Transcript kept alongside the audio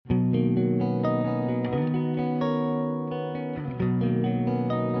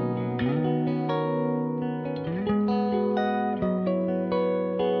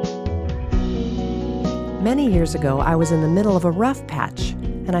Many years ago, I was in the middle of a rough patch,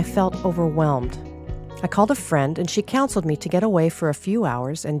 and I felt overwhelmed. I called a friend, and she counseled me to get away for a few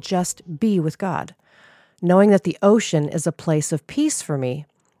hours and just be with God. Knowing that the ocean is a place of peace for me,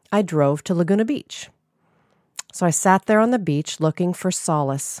 I drove to Laguna Beach. So I sat there on the beach looking for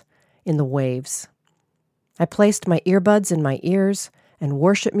solace in the waves. I placed my earbuds in my ears, and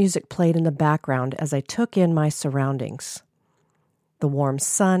worship music played in the background as I took in my surroundings. The warm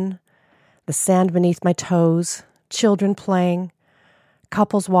sun, the sand beneath my toes, children playing,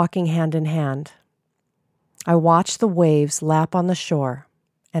 couples walking hand in hand. I watched the waves lap on the shore,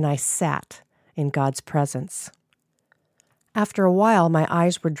 and I sat in God's presence. After a while, my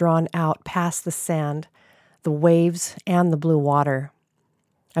eyes were drawn out past the sand, the waves, and the blue water.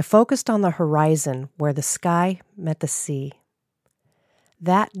 I focused on the horizon where the sky met the sea.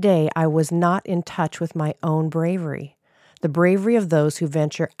 That day, I was not in touch with my own bravery, the bravery of those who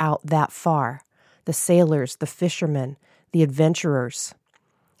venture out that far, the sailors, the fishermen, the adventurers.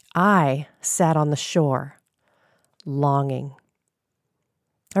 I sat on the shore, longing.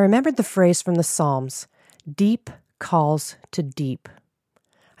 I remembered the phrase from the Psalms, "Deep calls to deep."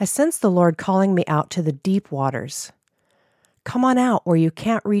 I sensed the Lord calling me out to the deep waters. Come on out where you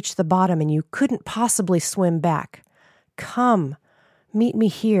can't reach the bottom and you couldn't possibly swim back. Come, meet me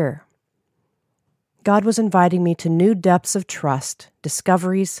here. God was inviting me to new depths of trust,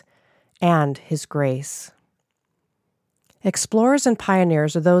 discoveries, and His grace. Explorers and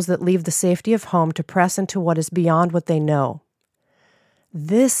pioneers are those that leave the safety of home to press into what is beyond what they know.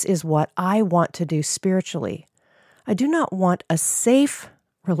 This is what I want to do spiritually. I do not want a safe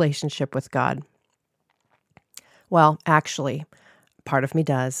relationship with God. Well, actually, part of me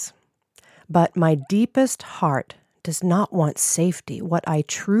does. But my deepest heart does not want safety. What I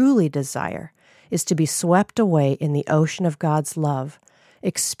truly desire is to be swept away in the ocean of God's love,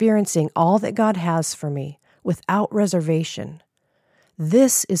 experiencing all that God has for me without reservation.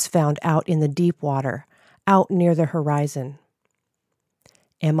 This is found out in the deep water, out near the horizon.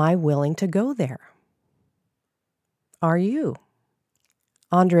 Am I willing to go there? Are you?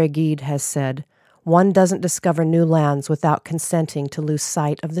 André Gide has said, "One doesn't discover new lands without consenting to lose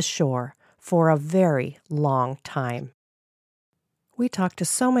sight of the shore for a very long time." We talk to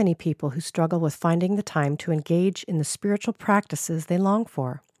so many people who struggle with finding the time to engage in the spiritual practices they long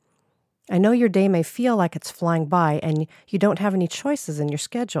for. I know your day may feel like it's flying by and you don't have any choices in your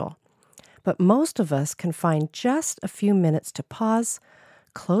schedule, but most of us can find just a few minutes to pause,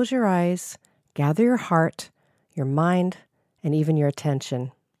 close your eyes, gather your heart, your mind, and even your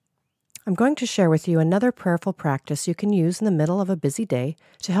attention. I'm going to share with you another prayerful practice you can use in the middle of a busy day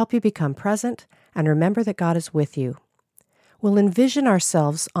to help you become present and remember that God is with you. We'll envision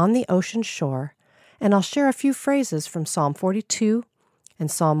ourselves on the ocean shore, and I'll share a few phrases from Psalm 42 and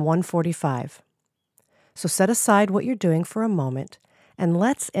Psalm 145. So set aside what you're doing for a moment, and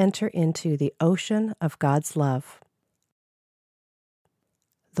let's enter into the ocean of God's love.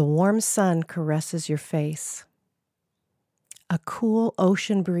 The warm sun caresses your face. A cool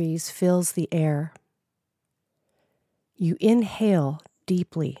ocean breeze fills the air. You inhale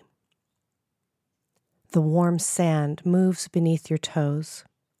deeply. The warm sand moves beneath your toes.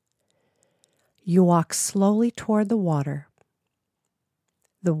 You walk slowly toward the water.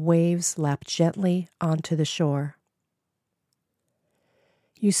 The waves lap gently onto the shore.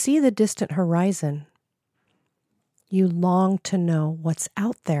 You see the distant horizon. You long to know what's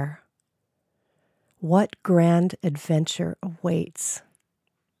out there. What grand adventure awaits?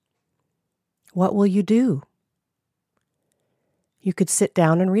 What will you do? You could sit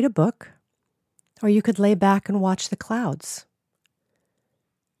down and read a book, or you could lay back and watch the clouds.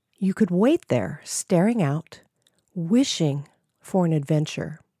 You could wait there, staring out, wishing for an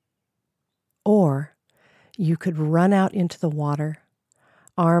adventure. Or you could run out into the water,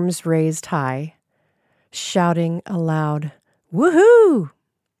 arms raised high, shouting aloud, "Woohoo!"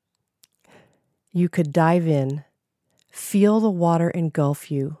 You could dive in, feel the water engulf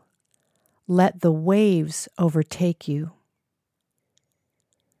you, let the waves overtake you.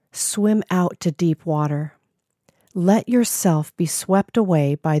 Swim out to deep water. Let yourself be swept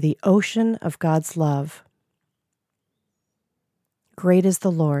away by the ocean of God's love. Great is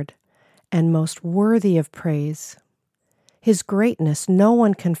the Lord, and most worthy of praise. His greatness no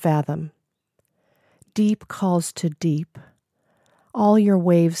one can fathom. Deep calls to deep. All your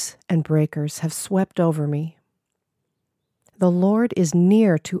waves and breakers have swept over me. The Lord is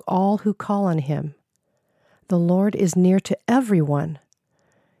near to all who call on Him. The Lord is near to everyone.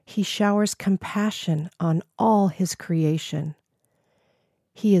 He showers compassion on all His creation.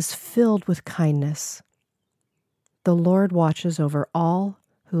 He is filled with kindness. The Lord watches over all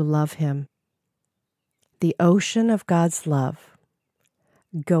who love Him. the ocean of God's love.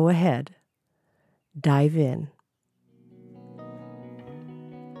 Go ahead. Dive in.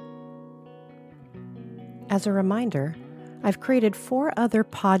 As a reminder, I've created 4 other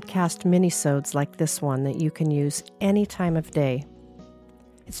podcast minisodes like this one that you can use any time of day.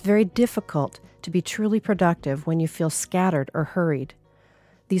 It's very difficult to be truly productive when you feel scattered or hurried.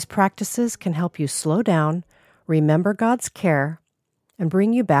 These practices can help you slow down, remember God's care, and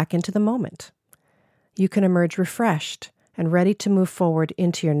bring you back into the moment. You can emerge refreshed and ready to move forward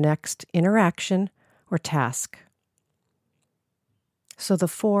into your next interaction or task. So the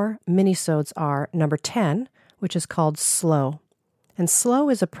 4 minisodes are number 10, which is called Slow. And slow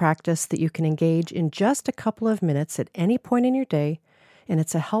is a practice that you can engage in just a couple of minutes at any point in your day, and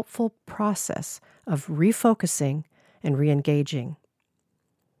it's a helpful process of refocusing and re-engaging.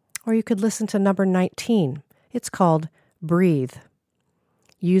 Or you could listen to number 19. It's called Breathe.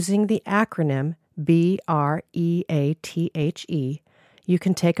 Using the acronym BREATHE, you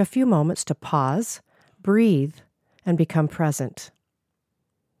can take a few moments to pause, breathe, and become present.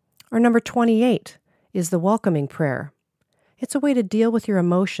 Or number 28 is the welcoming prayer. It's a way to deal with your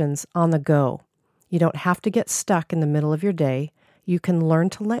emotions on the go. You don't have to get stuck in the middle of your day. You can learn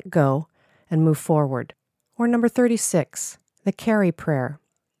to let go and move forward. Or number 36, the carry prayer.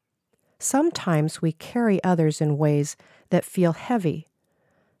 Sometimes we carry others in ways that feel heavy.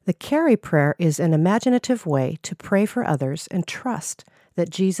 The carry prayer is an imaginative way to pray for others and trust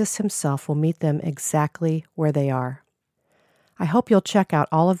that Jesus himself will meet them exactly where they are. I hope you'll check out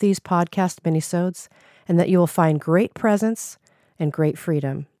all of these podcast minisodes and that you will find great presence and great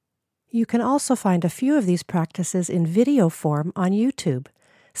freedom. You can also find a few of these practices in video form on YouTube.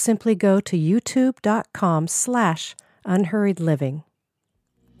 Simply go to youtube.com/unhurriedliving.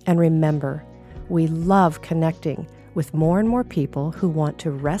 And remember, we love connecting with more and more people who want to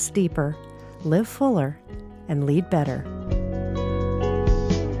rest deeper, live fuller, and lead better.